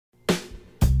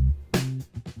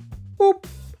Boop.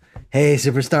 Hey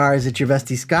superstars, it's your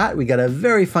bestie Scott. We got a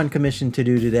very fun commission to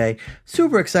do today.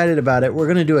 Super excited about it. We're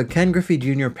going to do a Ken Griffey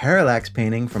Jr. Parallax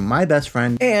painting from my best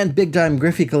friend and big time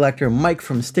Griffey collector Mike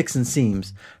from Sticks and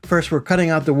Seams. First, we're cutting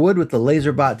out the wood with the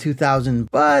LaserBot 2000,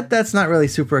 but that's not really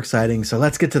super exciting, so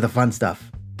let's get to the fun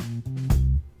stuff.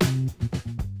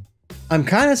 I'm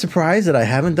kind of surprised that I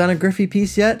haven't done a Griffey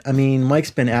piece yet. I mean,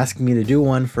 Mike's been asking me to do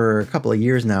one for a couple of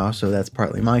years now, so that's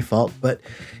partly my fault. But,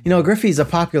 you know, Griffey's a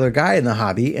popular guy in the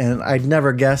hobby, and I'd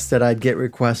never guessed that I'd get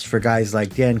requests for guys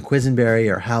like Dan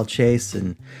Quisenberry or Hal Chase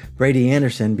and Brady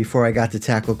Anderson before I got to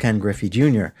tackle Ken Griffey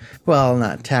Jr. Well,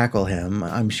 not tackle him.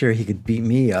 I'm sure he could beat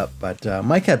me up, but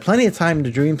Mike had plenty of time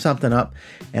to dream something up,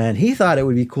 and he thought it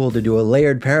would be cool to do a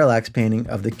layered parallax painting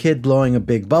of the kid blowing a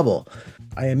big bubble.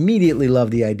 I immediately love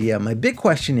the idea. My big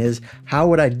question is, how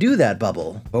would I do that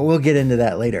bubble? But we'll get into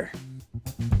that later.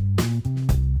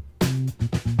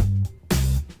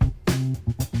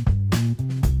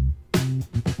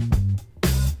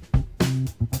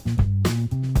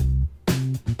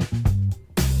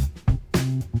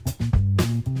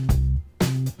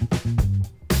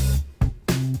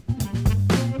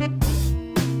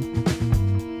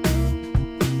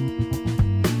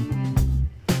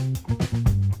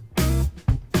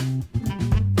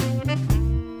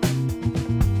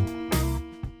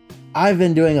 I've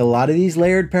been doing a lot of these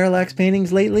layered parallax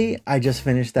paintings lately. I just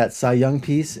finished that Cy Young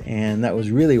piece and that was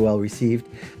really well received.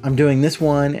 I'm doing this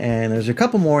one and there's a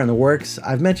couple more in the works.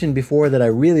 I've mentioned before that I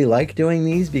really like doing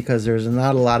these because there's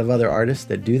not a lot of other artists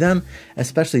that do them,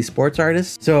 especially sports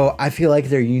artists. So I feel like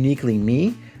they're uniquely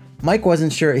me. Mike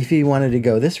wasn't sure if he wanted to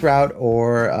go this route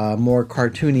or a more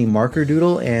cartoony marker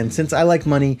doodle, and since I like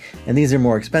money and these are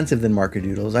more expensive than marker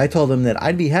doodles, I told him that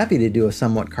I'd be happy to do a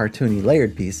somewhat cartoony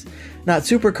layered piece. Not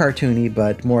super cartoony,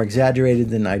 but more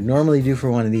exaggerated than I'd normally do for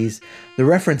one of these. The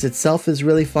reference itself is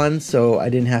really fun, so I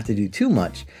didn't have to do too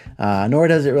much, nor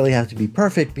does it really have to be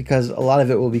perfect because a lot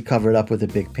of it will be covered up with a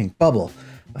big pink bubble.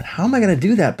 But how am I going to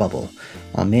do that bubble?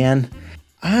 Oh man,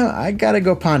 I gotta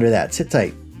go ponder that. Sit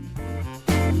tight.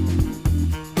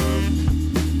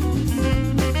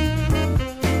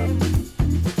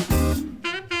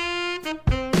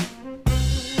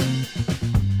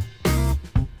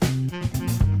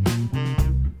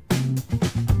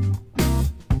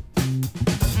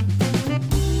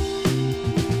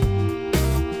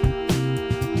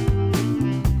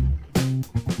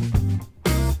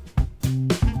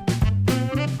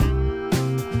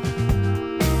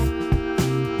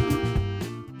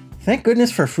 Thank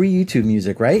goodness for free YouTube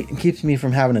music, right? It keeps me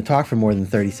from having to talk for more than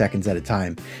 30 seconds at a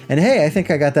time. And hey, I think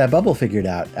I got that bubble figured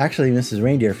out. Actually, Mrs.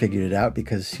 Reindeer figured it out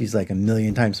because she's like a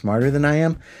million times smarter than I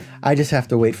am. I just have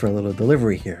to wait for a little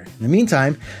delivery here. In the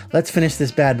meantime, let's finish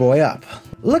this bad boy up.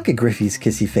 Look at Griffey's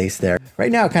kissy face there.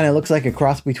 Right now it kind of looks like a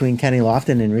cross between Kenny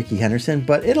Lofton and Ricky Henderson,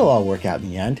 but it'll all work out in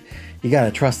the end. You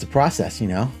gotta trust the process, you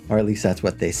know, or at least that's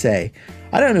what they say.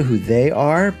 I don't know who they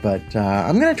are, but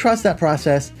I'm gonna trust that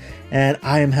process, and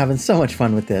I am having so much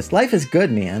fun with this. Life is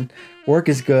good, man. Work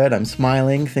is good. I'm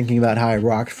smiling, thinking about how I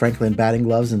rocked Franklin batting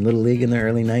gloves in Little League in the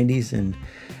early 90s, and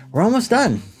we're almost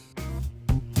done.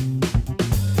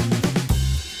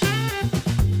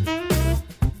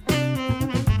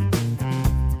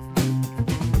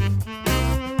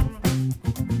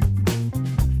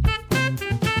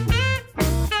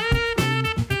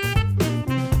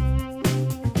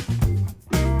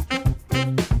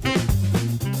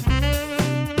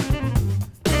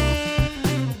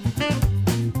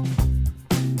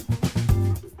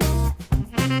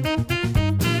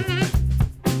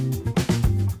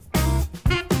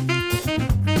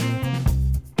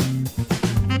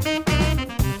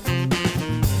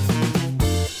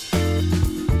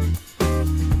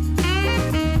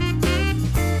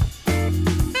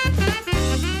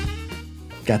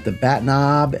 Got the bat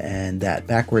knob and that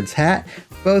backwards hat,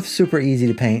 both super easy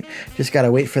to paint. Just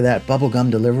gotta wait for that bubblegum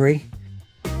delivery.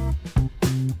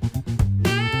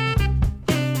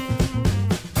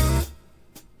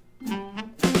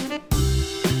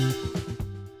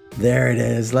 There it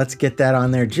is. Let's get that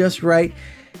on there just right.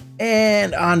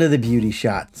 And onto the beauty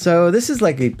shot. So this is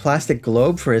like a plastic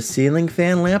globe for a ceiling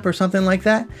fan lamp or something like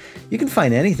that. You can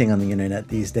find anything on the internet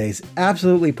these days.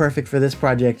 Absolutely perfect for this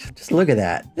project. Just look at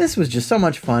that. This was just so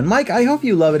much fun. Mike, I hope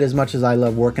you love it as much as I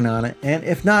love working on it. And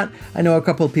if not, I know a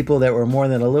couple of people that were more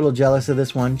than a little jealous of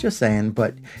this one, just saying,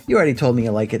 but you already told me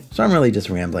you like it, so I'm really just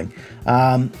rambling.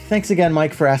 Thanks again,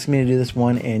 Mike, for asking me to do this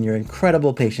one and your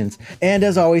incredible patience. And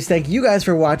as always, thank you guys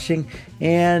for watching.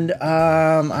 And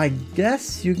I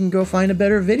guess you can go find a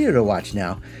better video to watch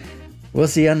now. We'll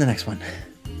see you on the next one.